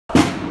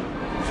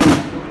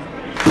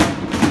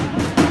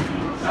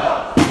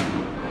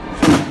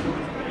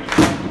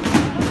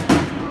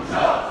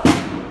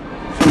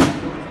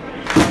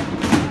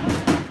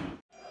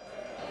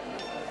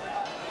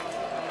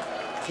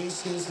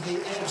This is the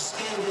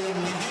outstanding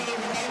review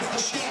of the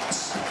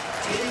shots.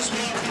 Please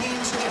welcome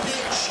into the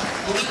pitch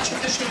the match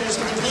officials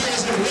and the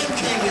players of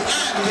Woking and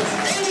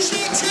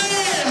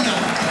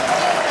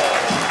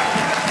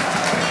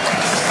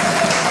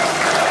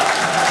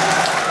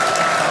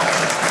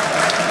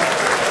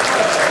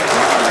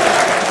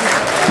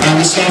And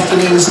this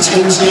afternoon's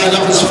teams line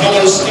up as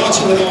follows,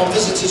 starting with our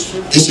visitors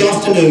from this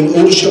afternoon.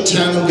 Aldershot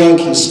Town and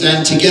Woking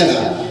stand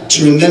together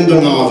to remember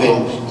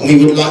Marvin, and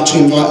we would like to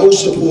invite all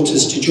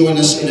supporters to join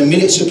us in a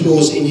minute's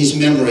applause in his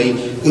memory,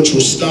 which will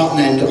start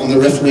and end on the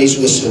referee's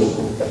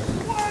whistle.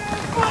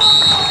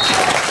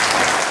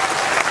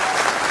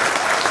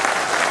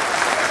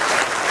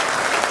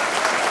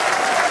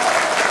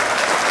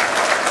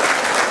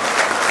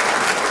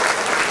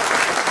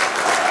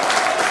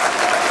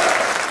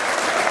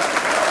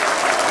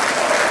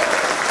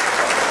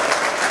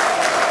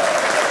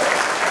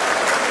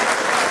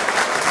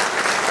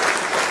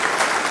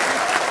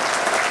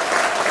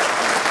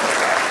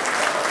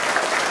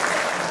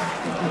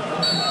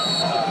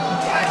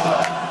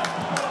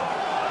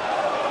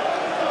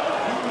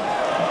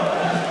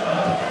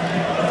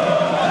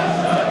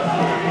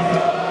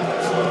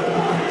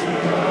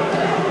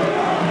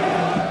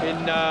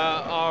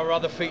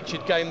 Other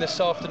featured game this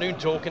afternoon,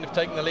 Dorking have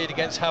taken the lead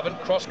against Havant.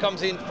 Cross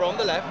comes in from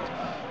the left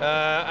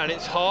and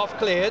it's half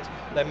cleared.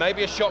 There may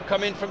be a shot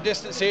come in from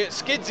distance here. It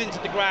skids into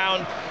the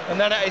ground and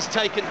then it is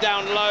taken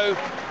down low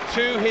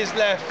to his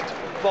left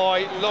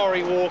by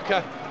Laurie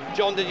Walker.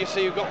 John, did you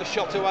see who got the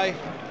shot away?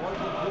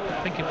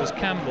 I think it was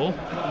Campbell.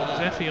 It was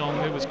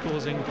Effiong who was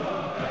causing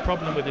a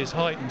problem with his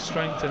height and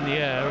strength in the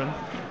air, and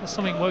that's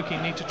something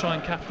Woking need to try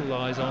and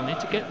capitalise on. Need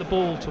to get the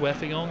ball to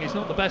Effiong. He's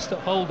not the best at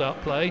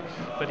hold-up play,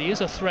 but he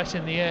is a threat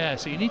in the air,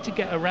 so you need to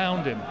get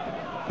around him.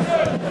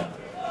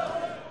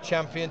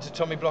 Champion to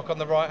Tommy Block on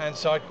the right-hand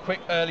side. Quick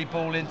early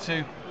ball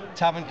into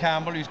Tavan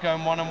Campbell, who's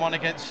going one-on-one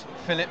against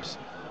Phillips.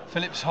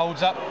 Phillips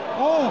holds up.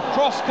 Oh,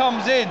 cross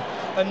comes in,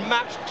 and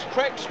Matt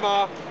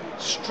Kretschmar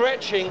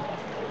stretching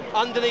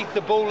underneath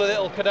the ball a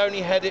little, could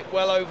only head it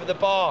well over the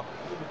bar,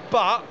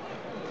 but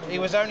he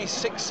was only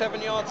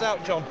 6-7 yards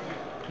out, John.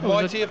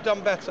 Might he have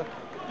done better?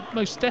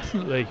 Most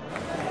definitely.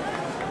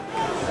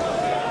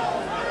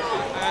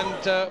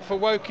 And for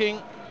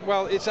Woking,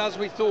 well, it's as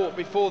we thought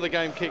before the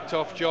game kicked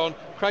off, John.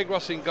 Craig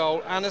Ross in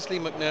goal, Annesley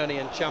McNerney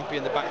and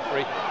Champion the back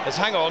three. As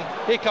hang on,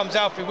 here comes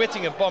Alfie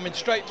Whittingham bombing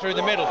straight through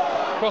the middle.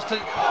 Across to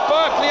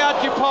Berkeley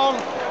Adjupong,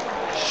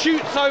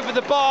 shoots over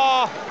the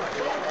bar.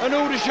 An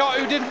Aldershot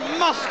who didn't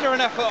muster an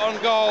effort on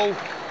goal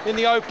in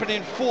the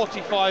opening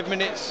 45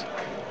 minutes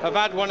have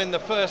had one in the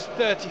first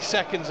 30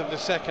 seconds of the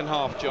second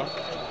half, John.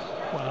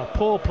 Well,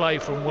 poor play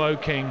from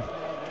Woking.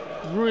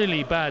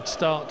 Really bad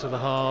start to the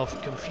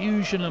half.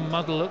 Confusion and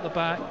muddle at the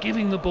back,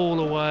 giving the ball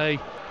away.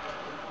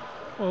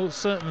 Well,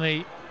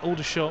 certainly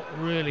Aldershot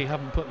really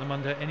haven't put them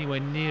under anywhere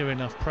near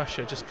enough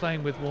pressure, just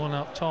playing with one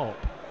up top.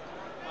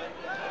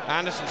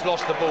 Anderson's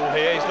lost the ball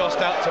here. He's lost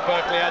out to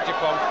Berkeley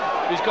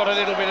Adjupong. He's got a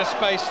little bit of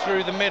space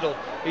through the middle.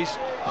 He's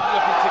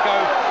looking to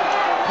go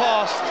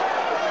past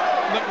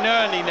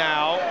McNerney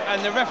now,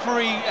 and the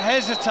referee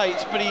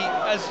hesitates, but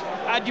as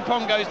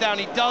Adjupong goes down,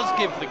 he does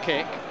give the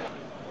kick.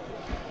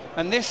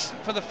 And this,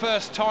 for the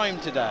first time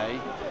today,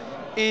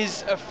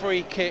 is a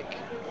free kick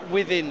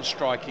within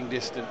striking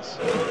distance.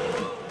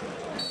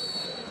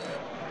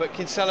 But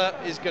Kinsella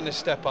is going to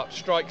step up,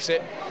 strikes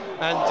it,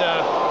 and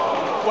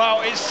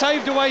well, it's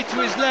saved away to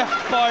his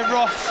left by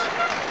Ross.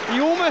 He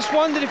almost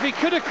wondered if he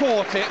could have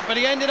caught it, but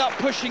he ended up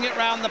pushing it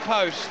round the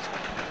post.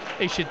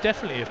 He should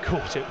definitely have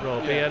caught it,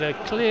 Rob. Yeah. He had a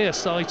clear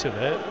sight of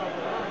it,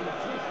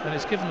 and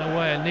it's given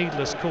away a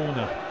needless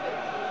corner.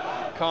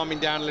 Calming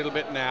down a little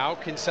bit now.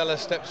 Kinsella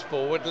steps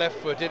forward,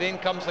 left-footed. In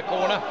comes the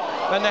corner,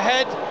 and the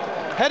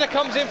header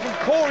comes in from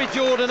Corey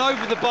Jordan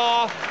over the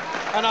bar.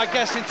 And I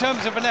guess in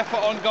terms of an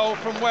effort on goal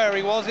from where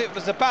he was, it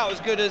was about as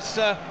good as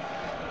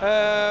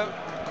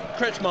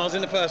Kretschmar's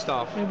in the first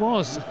half. It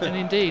was, and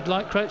indeed,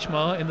 like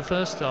Kretschmar in the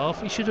first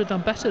half, he should have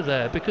done better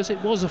there, because it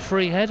was a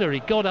free header. He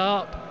got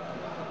up,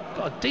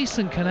 got a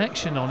decent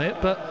connection on it,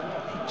 but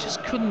he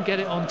just couldn't get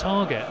it on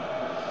target.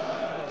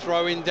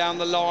 Throw in down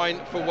the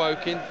line for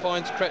Woking,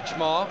 finds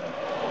Kretschmar.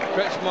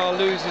 Kretschmar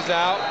loses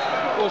out.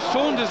 Well,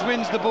 Saunders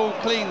wins the ball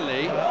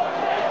cleanly.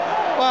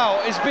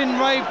 Well, it's been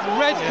raved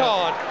red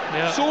card.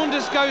 Yeah.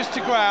 Saunders goes to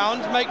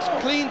ground, makes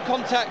clean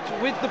contact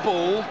with the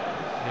ball.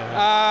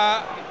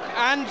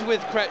 And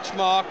with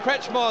Kretschmar.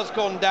 Kretschmar's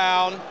gone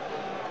down.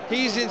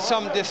 He's in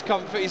some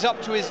discomfort. He's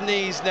up to his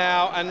knees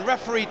now, and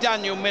referee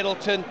Daniel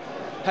Middleton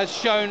has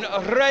shown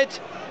red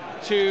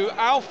to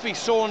Alfie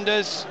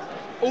Saunders.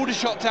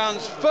 Aldershot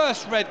Town's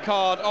first red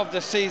card of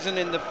the season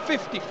in the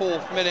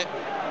 54th minute.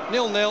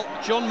 0-0,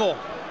 John Moore.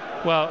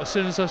 Well, as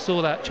soon as I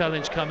saw that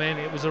challenge come in,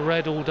 it was a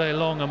red all day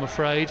long, I'm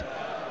afraid.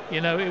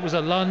 You know, it was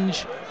a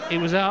lunge, it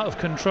was out of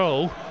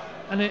control,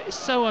 and it's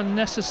so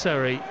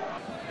unnecessary.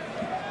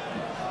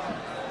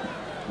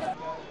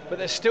 But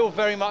they're still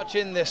very much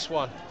in this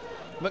one.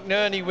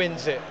 McNerney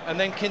wins it, and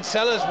then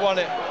Kinsella's won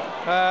it.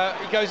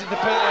 He goes into the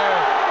penalty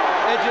area,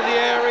 edge of the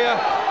area.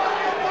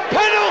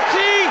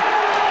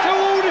 Penalty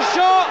to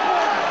shot!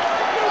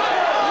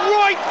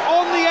 Right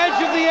on the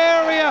edge of the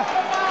area.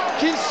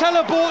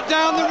 Kinsella brought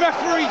down, the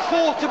referee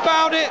thought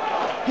about it.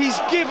 He's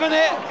given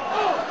it.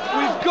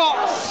 We've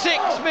got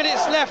 6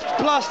 minutes left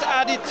plus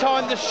added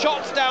time. The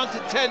shot's down to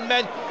 10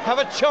 men. Have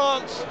a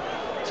chance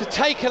to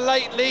take a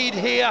late lead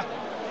here.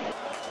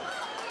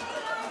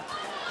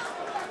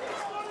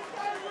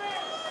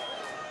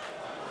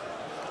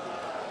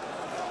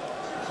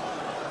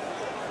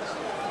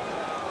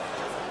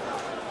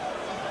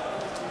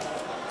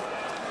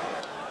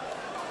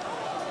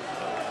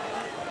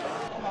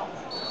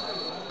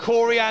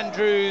 Corey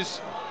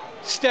Andrews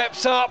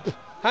steps up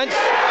and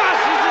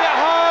smashes it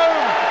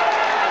home,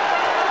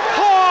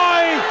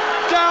 high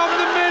down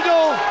the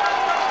middle,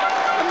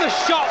 and the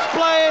Shots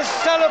players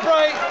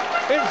celebrate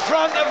in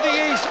front of the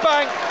East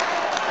Bank,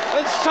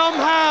 and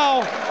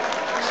somehow,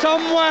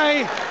 some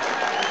way,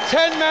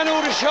 10 men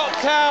Aldershot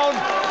Town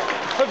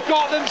have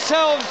got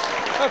themselves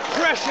a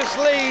precious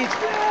lead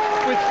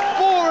with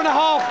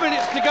 4.5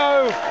 minutes to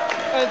go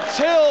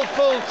until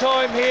full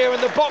time here in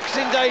the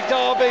Boxing Day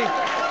derby.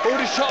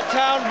 Aldershot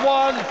Town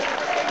 1,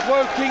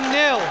 Woking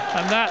 0.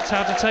 And that's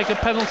how to take a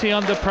penalty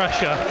under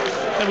pressure.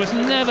 There was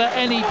never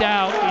any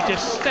doubt. He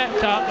just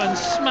stepped up and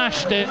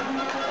smashed it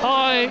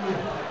high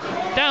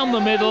down the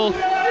middle.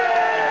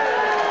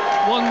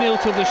 1-0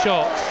 to the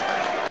Shots.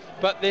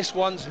 But this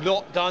one's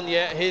not done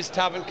yet. Here's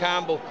Tavan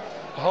Campbell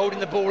holding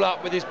the ball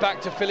up with his back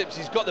to Phillips.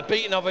 He's got the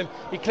beating of him.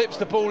 He clips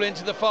the ball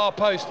into the far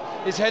post.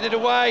 Is headed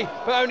away,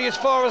 but only as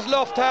far as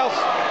Lofthouse.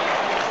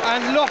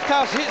 And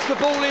Lofthouse hits the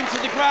ball into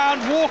the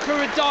ground. Walker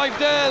had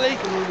dived early,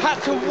 had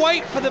to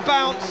wait for the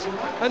bounce,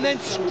 and then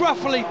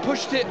scruffily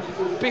pushed it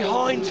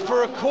behind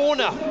for a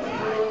corner.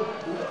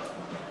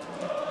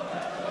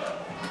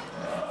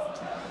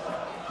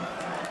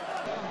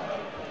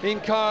 In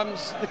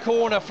comes the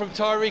corner from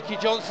Tyreeki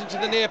Johnson to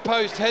the near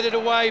post, headed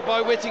away by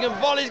Whittingham.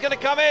 Volley's going to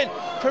come in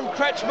from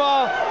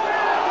Kretschmar.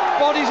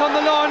 Bodies on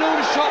the line.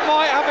 Aldershot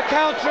might have a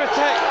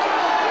counter-attack.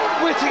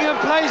 Whittingham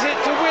plays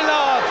it to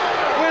Willard.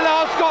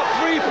 Willard's got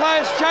 3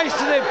 players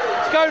chasing him.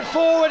 He's going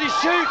forward, he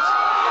shoots.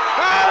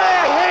 And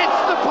it hits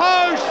the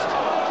post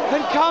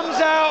and comes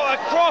out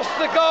across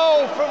the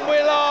goal from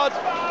Willard.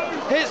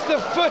 Hits the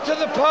foot of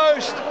the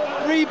post,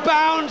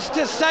 rebounds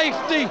to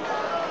safety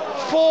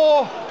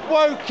for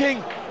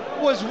Woking.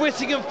 Was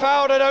Whittingham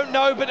fouled? I don't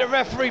know, but the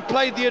referee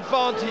played the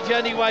advantage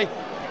anyway.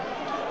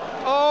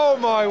 Oh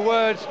my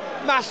word,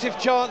 massive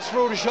chance for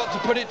Aldershot to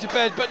put it to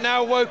bed, but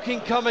now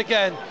Woking come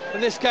again,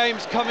 and this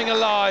game's coming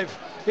alive.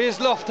 Here's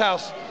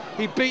Lofthouse,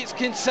 he beats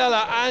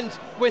Kinsella and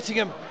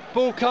Whittingham.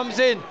 Ball comes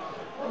in.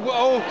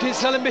 Oh,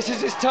 Kinsella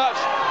misses his touch,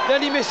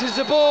 then he misses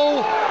the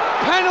ball.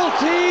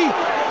 Penalty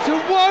to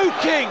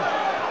Woking.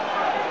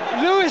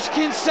 Lewis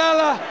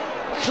Kinsella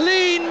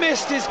clean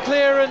missed his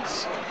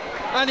clearance,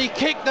 and he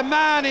kicked the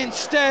man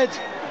instead,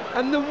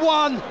 and the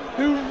one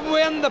who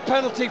won the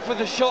penalty for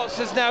the Shots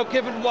has now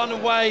given one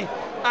away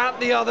at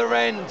the other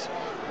end.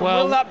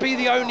 Well, will that be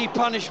the only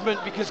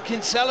punishment, because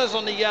Kinsella's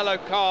on the yellow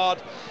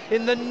card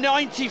in the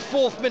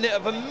 94th minute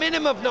of a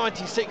minimum of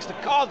 96. The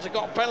Cards have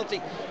got a penalty.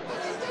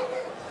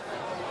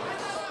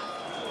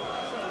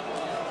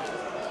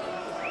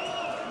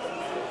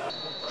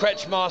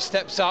 Kretschmar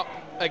steps up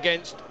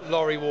against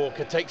Laurie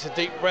Walker, takes a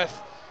deep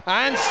breath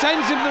and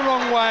sends him the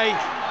wrong way.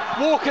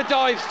 Walker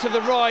dives to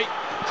the right,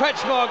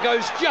 Kretschmar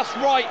goes just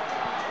right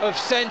of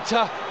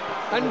centre,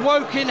 and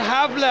Woking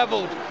have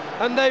levelled,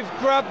 and they've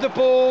grabbed the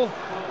ball.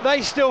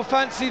 They still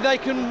fancy they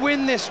can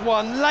win this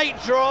one. Late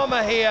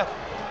drama here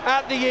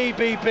at the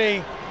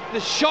EBB. The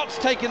Shots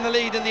taking the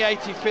lead in the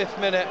 85th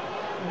minute.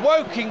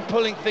 Woking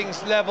pulling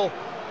things level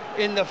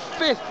in the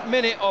 5th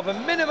minute of a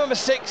minimum of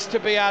 6 to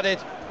be added.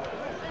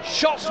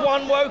 Shots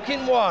 1,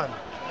 Woking 1.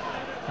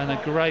 And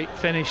a great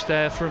finish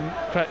there from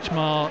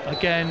Kretschmar,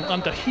 again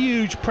under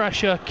huge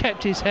pressure,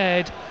 kept his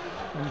head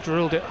and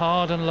drilled it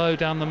hard and low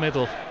down the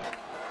middle.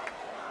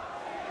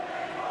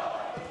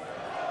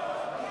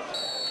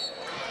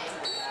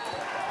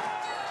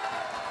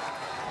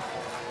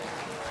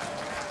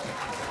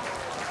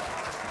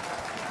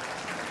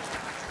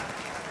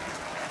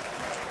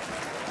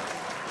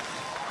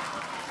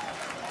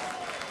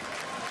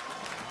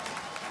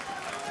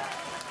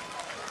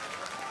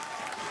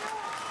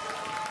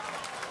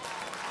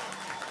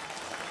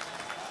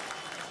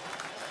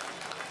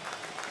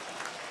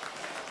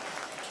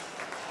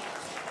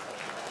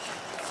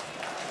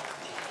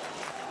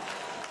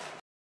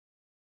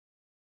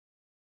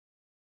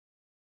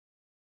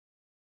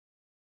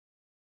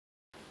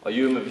 Are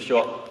you in with a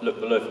shot?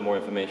 Look below for more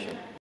information.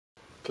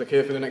 Click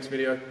here for the next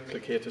video,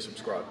 click here to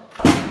subscribe.